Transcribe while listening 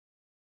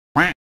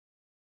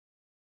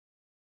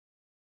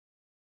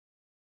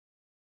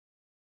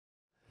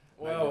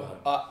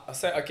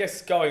I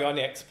guess going on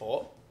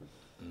export,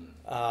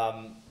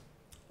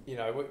 you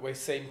know, we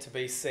seem to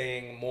be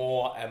seeing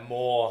more and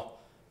more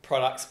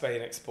products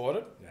being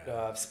exported,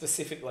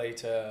 specifically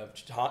to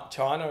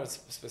China is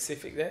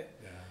specific there.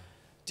 Yeah.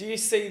 Do you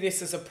see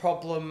this as a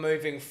problem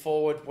moving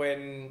forward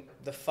when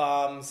the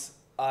farms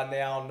are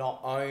now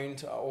not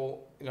owned, or,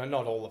 you know,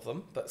 not all of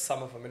them, but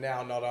some of them are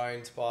now not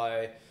owned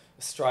by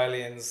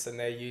Australians, and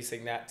they're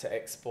using that to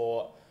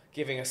export,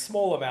 giving a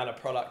small amount of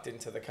product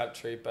into the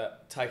country,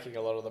 but taking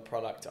a lot of the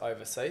product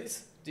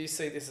overseas? Do you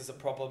see this as a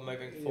problem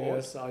moving forward?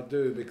 Yes, I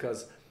do,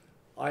 because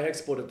I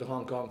exported to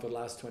Hong Kong for the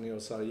last 20 or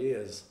so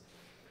years.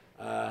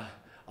 We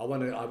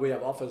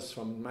have offers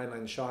from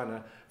mainland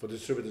China for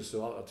distributors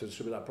to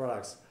distribute our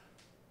products.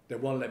 They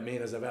won't let me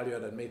in as a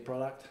value-added meat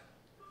product.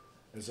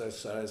 It's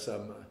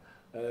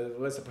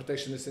a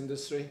protectionist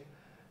industry,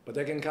 but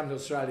they can come to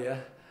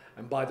Australia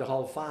and buy the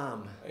whole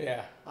farm.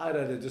 Yeah. I had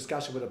a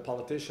discussion with a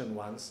politician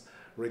once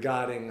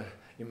regarding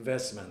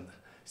investment.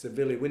 He said,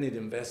 "Vili, we need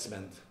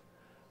investment."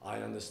 I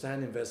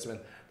understand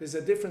investment. There's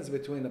a difference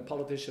between a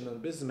politician and a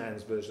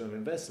businessman's version of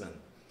investment.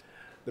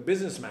 The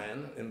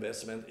businessman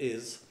investment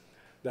is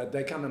that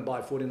they come and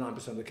buy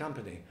 49% of the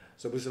company,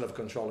 so we still have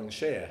controlling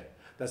share.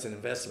 That's an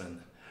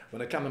investment. When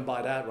they come and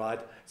buy it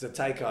outright, it's a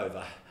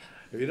takeover.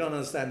 If you don't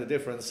understand the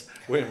difference,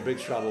 we're in big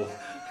trouble,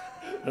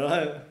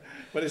 right?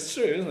 But it's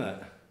true, isn't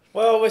it?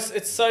 Well,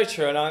 it's so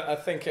true, and I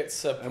think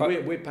it's a... And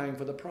we're paying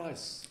for the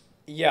price.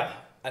 Yeah,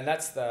 and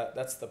that's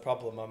the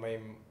problem. I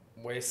mean,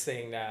 we're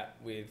seeing that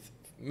with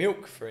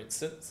milk, for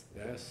instance.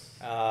 Yes.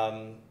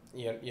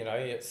 You know,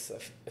 it's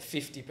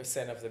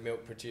 50% of the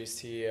milk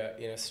produced here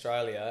in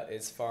Australia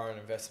is foreign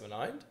investment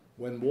owned.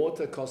 When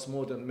water costs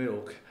more than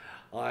milk,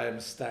 I am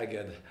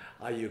staggered.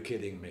 Are you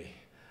kidding me?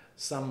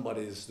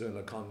 Somebody's doing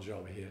a con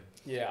job here.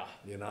 Yeah.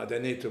 You know, they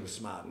need to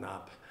smarten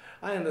up.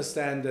 I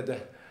understand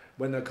that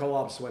when the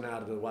co-ops went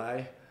out of the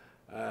way,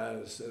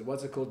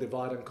 what's it called,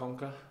 divide and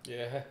conquer?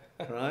 Yeah.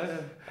 Right?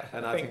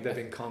 And I think they've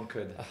been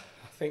conquered. I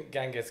think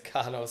Genghis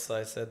Khan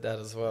also said that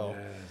as well.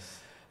 Yes.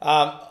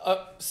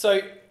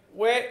 So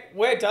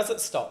where does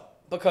it stop?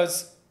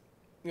 Because,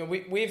 you know,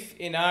 we've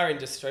in our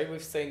industry,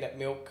 we've seen that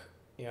milk,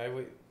 you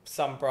know,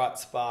 some bright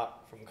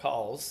spark from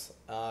Coles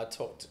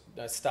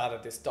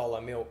started this dollar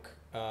milk,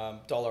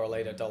 $1 a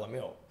litre, dollar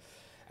milk.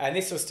 And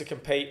this was to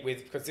compete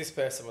with, because this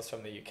person was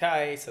from the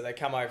UK, so they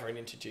come over and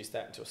introduce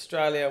that into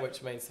Australia,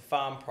 which means the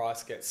farm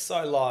price gets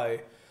so low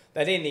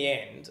that in the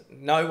end,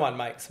 no one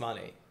makes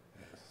money.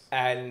 Yes.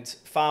 And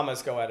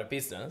farmers go out of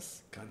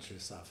business. Country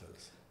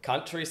suffers.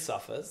 Country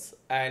suffers.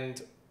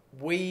 And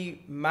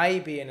we may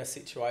be in a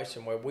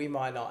situation where we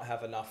might not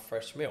have enough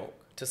fresh milk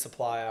to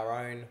supply our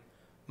own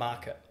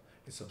market.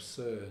 It's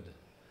absurd.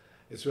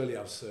 It's really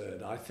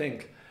absurd. I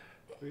think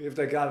if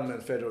the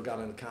government, federal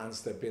government, can't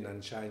step in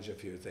and change a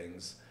few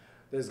things,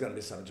 there's going to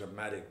be some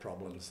dramatic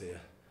problems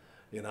here,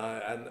 you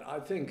know. And I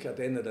think at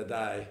the end of the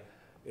day,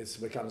 it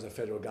becomes a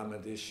federal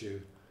government issue,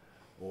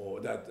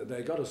 or that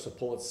they got to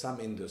support some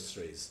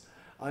industries.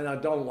 And I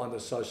don't want a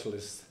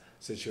socialist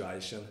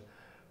situation,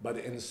 but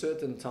in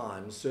certain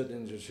times, certain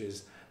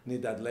industries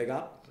need that leg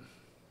up,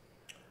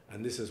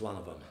 and this is one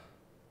of them.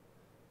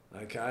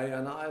 Okay,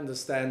 and I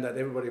understand that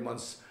everybody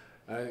wants.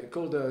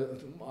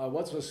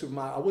 What's the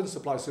supermarket? I wouldn't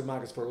supply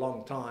supermarkets for a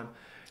long time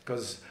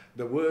because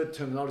the word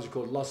terminology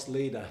called lost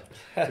leader.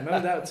 Do you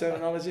remember that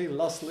terminology,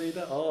 lost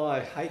leader? Oh,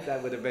 I hate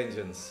that with a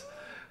vengeance,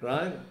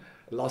 right?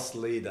 Lost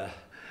leader,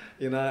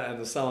 you know,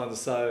 and so on.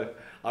 So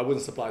I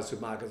wouldn't supply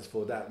supermarkets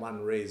for that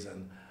one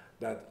reason,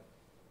 that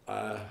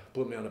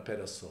put me on a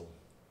pedestal.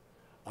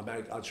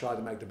 I try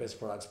to make the best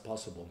products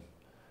possible.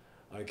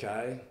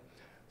 Okay,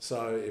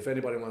 so if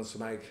anybody wants to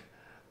make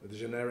the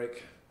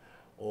generic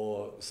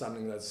or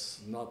something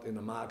that's not in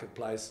the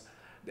marketplace,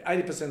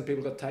 80%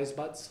 people got taste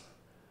buds,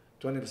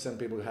 20%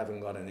 people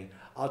haven't got any.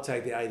 I'll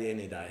take the 80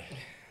 any day.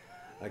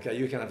 Okay,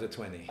 you can have the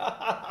 20.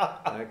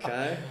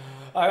 Okay.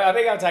 I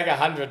think I'll take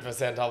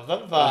 100% of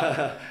them,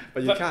 but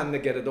but you can't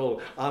get it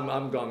all.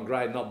 I'm gone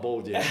grey, not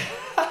bald yet.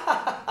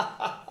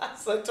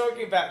 So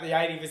talking about the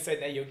 80%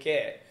 that you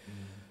get,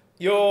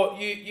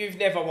 you've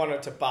never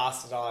wanted to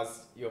bastardise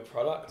your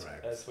product,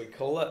 Correct. as we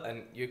call it,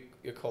 and you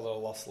call it a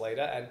loss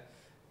leader, and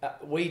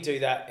we do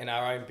that in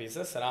our own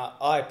business, and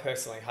I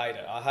personally hate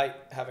it. I hate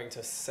having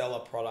to sell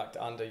a product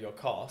under your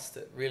cost.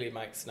 It really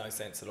makes no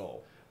sense at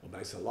all. It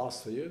makes a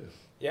loss for you.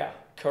 Yeah,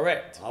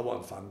 correct. I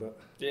won't fund it.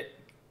 Yeah,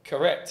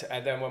 correct.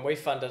 And then when we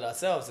fund it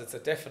ourselves, it's a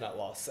definite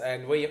loss,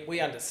 and we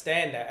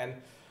understand that.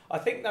 And I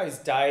think those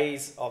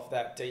days of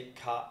that deep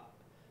cut,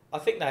 I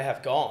think they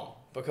have gone,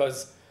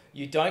 because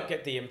you don't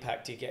get the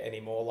impact you get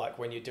anymore. Like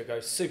when you do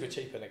go super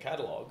cheap in a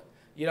catalogue,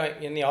 you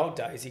don't. In the old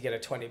days, you get a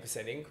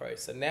 20%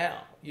 increase, and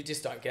now you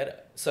just don't get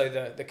it. So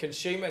the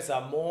consumers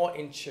are more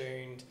in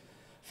tuned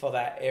for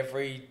that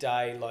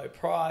everyday low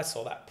price,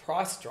 or that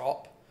price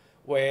drop,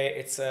 where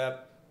it's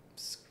a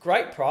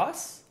great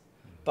price,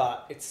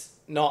 but it's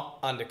not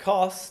under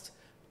cost,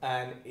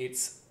 and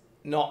it's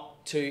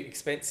not too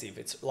expensive.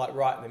 It's like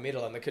right in the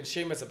middle, and the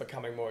consumers are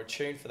becoming more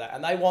attuned for that,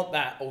 and they want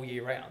that all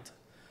year round.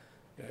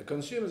 Yeah,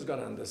 consumers got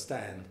to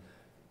understand,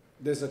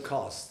 there's a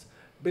cost.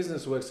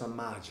 Business works on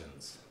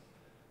margins,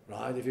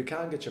 right? If you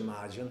can't get your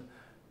margin,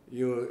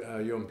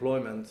 your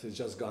employment has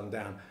just gone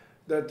down.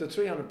 The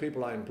 300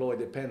 people I employ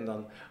depend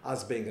on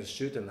us being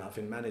astute enough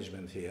in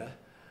management here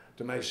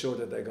to make sure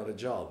that they got a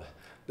job.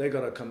 They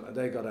got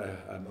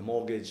a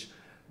mortgage,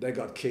 they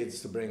got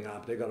kids to bring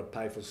up, they got to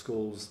pay for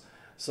schools.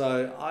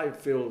 So I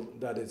feel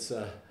that it's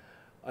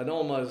an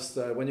almost,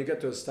 when you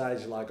get to a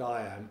stage like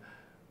I am,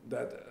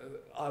 that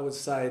I would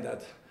say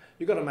that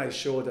you've got to make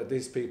sure that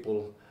these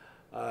people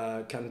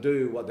can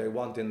do what they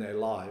want in their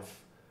life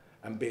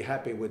and be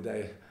happy with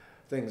their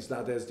things.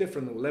 Now there's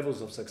different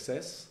levels of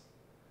success,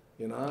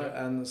 you know,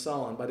 and so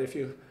on. But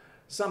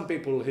some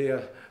people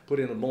here put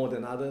in more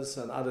than others,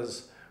 and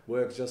others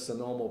work just a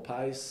normal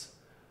pace.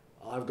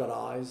 I've got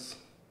eyes.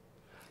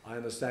 I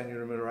understand your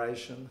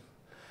remuneration,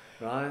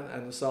 right?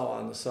 And so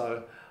on.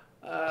 So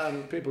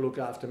people look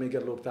after me,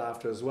 get looked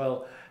after as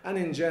well. And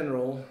in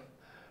general,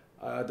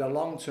 the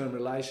long-term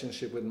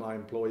relationship with my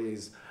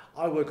employees,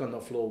 I work on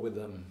the floor with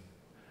them.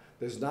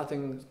 There's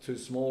nothing too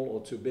small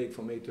or too big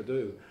for me to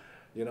do,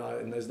 you know,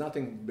 and there's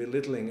nothing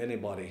belittling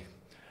anybody.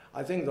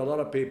 I think a lot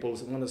of people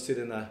want to sit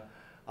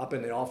up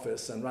in the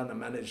office and run and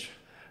manage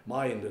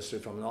my industry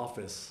from an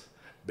office.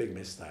 Big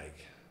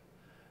mistake.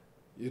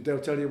 They'll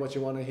tell you what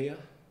you want to hear.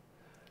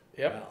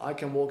 Yep. I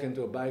can walk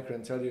into a bakery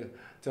and tell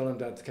them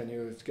that, can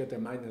you get their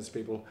maintenance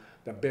people,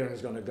 the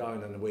bearing's going to go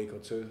in a week or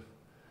two.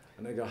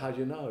 And they go, how do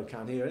you know? I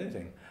can't hear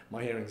anything.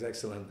 My hearing's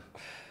excellent.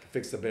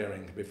 Fix the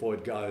bearing before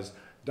it goes.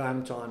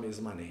 Damn time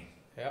is money.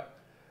 Yep.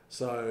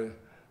 So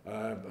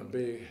how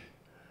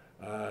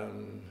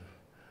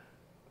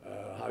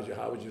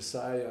would you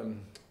say?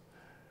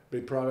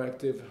 Be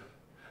proactive,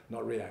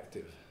 not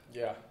reactive.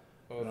 Yeah.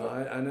 Well,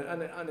 right?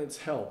 And it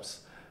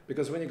helps,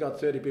 because when you've got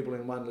 30 people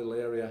in one little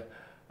area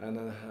and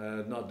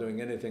not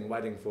doing anything,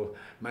 waiting for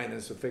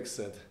maintenance to fix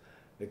it,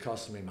 it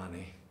costs me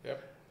money.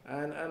 Yep.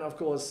 And of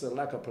course, the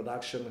lack of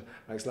production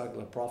makes lack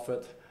of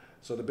profit,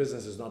 so the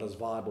business is not as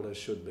viable as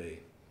should be.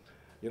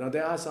 You know,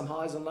 there are some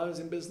highs and lows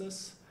in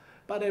business,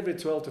 but every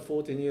 12 to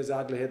 14 years, the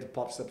ugly head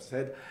pops up its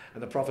head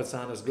and the profits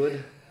aren't as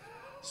good.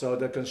 So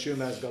the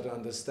consumer has got to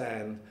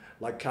understand,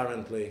 like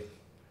currently,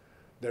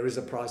 there is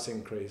a price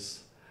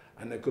increase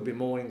and there could be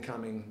more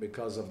incoming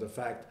because of the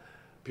fact,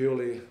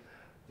 purely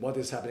what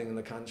is happening in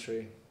the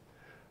country,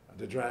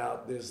 the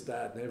drought, this,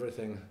 that, and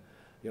everything,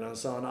 you know, and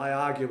so on. I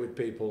argue with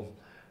people.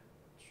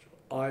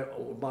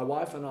 My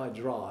wife and I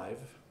drive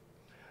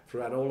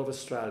throughout all of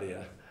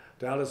Australia.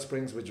 To Alice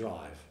Springs we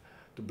drive,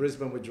 to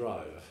Brisbane we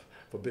drove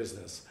for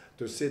business,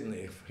 to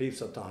Sydney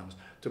heaps of times,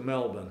 to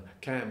Melbourne,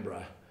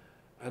 Canberra,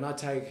 and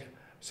I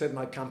set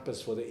my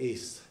compass for the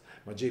east,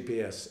 my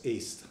GPS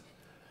east,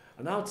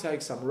 and I'll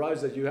take some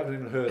roads that you haven't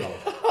even heard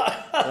of,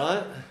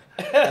 right?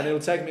 And it'll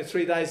take me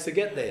 3 days to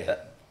get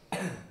there,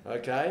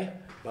 okay?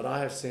 But I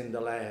have seen the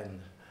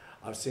land,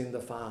 I've seen the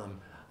farm.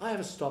 I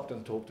have stopped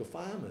and talked to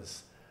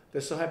farmers.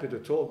 They're so happy to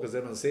talk because they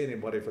haven't seen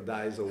anybody for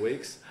days or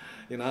weeks,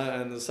 you know,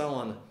 and so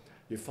on.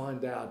 You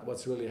find out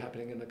what's really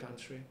happening in the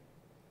country.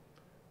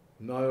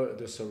 Know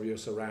your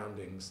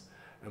surroundings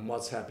and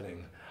what's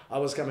happening. I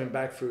was coming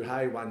back through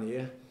hay one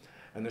year,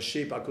 and the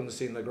sheep I couldn't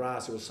see in the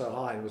grass. It was so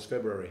high, it was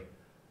February.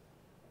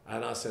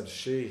 And I said,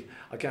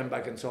 I came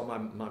back and told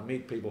my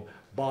meat people,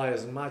 buy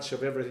as much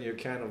of everything you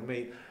can of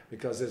meat,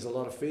 because there's a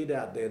lot of feed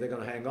out there. They're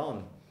going to hang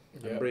on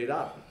and breed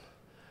up.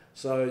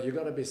 So you've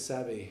got to be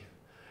savvy.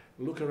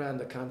 Look around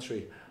the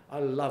country. I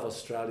love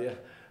Australia.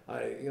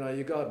 You know,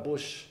 you go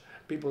bush,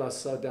 people are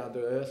so down to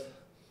earth,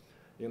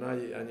 you know,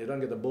 and you don't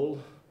get the bull,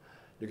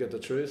 you get the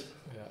truth.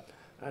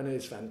 Yeah. And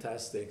it's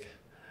fantastic.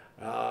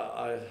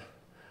 I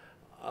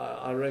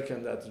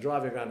reckon that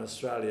driving around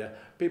Australia,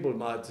 people,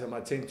 my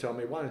team told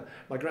me,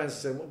 my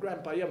grandson said, well,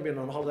 Grandpa, you haven't been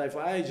on holiday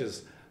for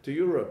ages to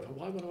Europe.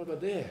 Why would I go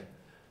there?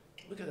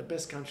 Look at the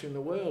best country in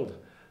the world.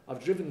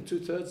 I've driven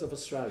 2/3 of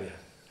Australia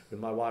with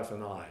my wife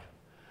and I.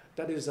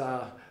 That is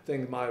our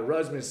thing. My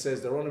Rosemary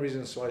says the only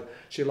reason why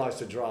she likes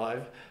to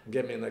drive and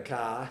get me in the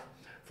car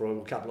for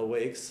a couple of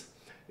weeks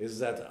is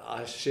that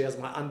she has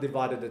my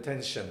undivided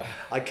attention.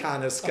 I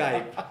can't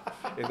escape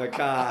in the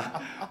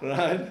car,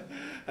 right?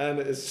 And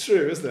it's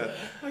true, isn't it?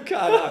 I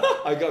can't.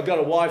 I got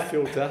a white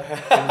filter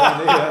in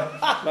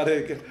one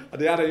ear, but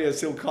the other ear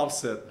still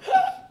coughs it.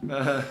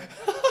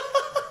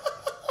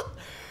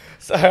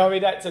 So, I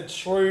mean, that's a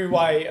true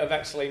way of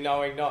actually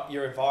knowing not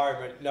your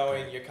environment,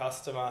 knowing your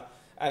customer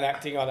and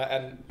acting on it.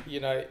 And, you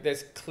know,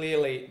 there's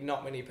clearly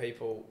not many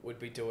people would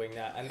be doing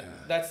that. And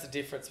that's the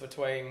difference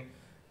between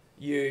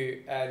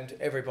you and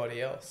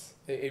everybody else.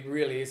 It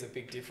really is a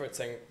big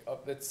difference. And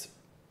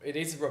it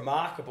is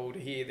remarkable to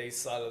hear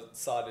this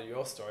side of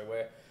your story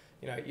where,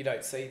 you know, you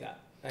don't see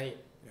that. And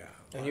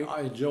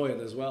I enjoy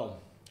it as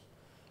well.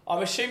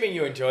 I'm assuming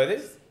you enjoy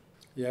this.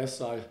 Yes,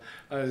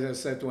 as I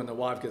said, when the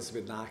wife gets a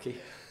bit narky,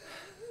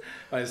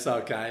 but it's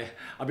okay.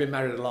 I've been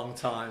married a long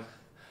time.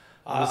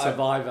 I'm a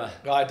survivor.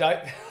 I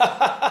don't.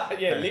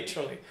 Yeah,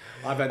 literally.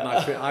 I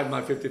had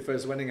my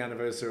 51st wedding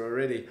anniversary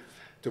already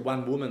to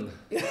one woman,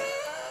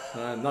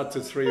 not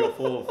to 3 or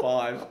 4 or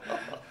 5.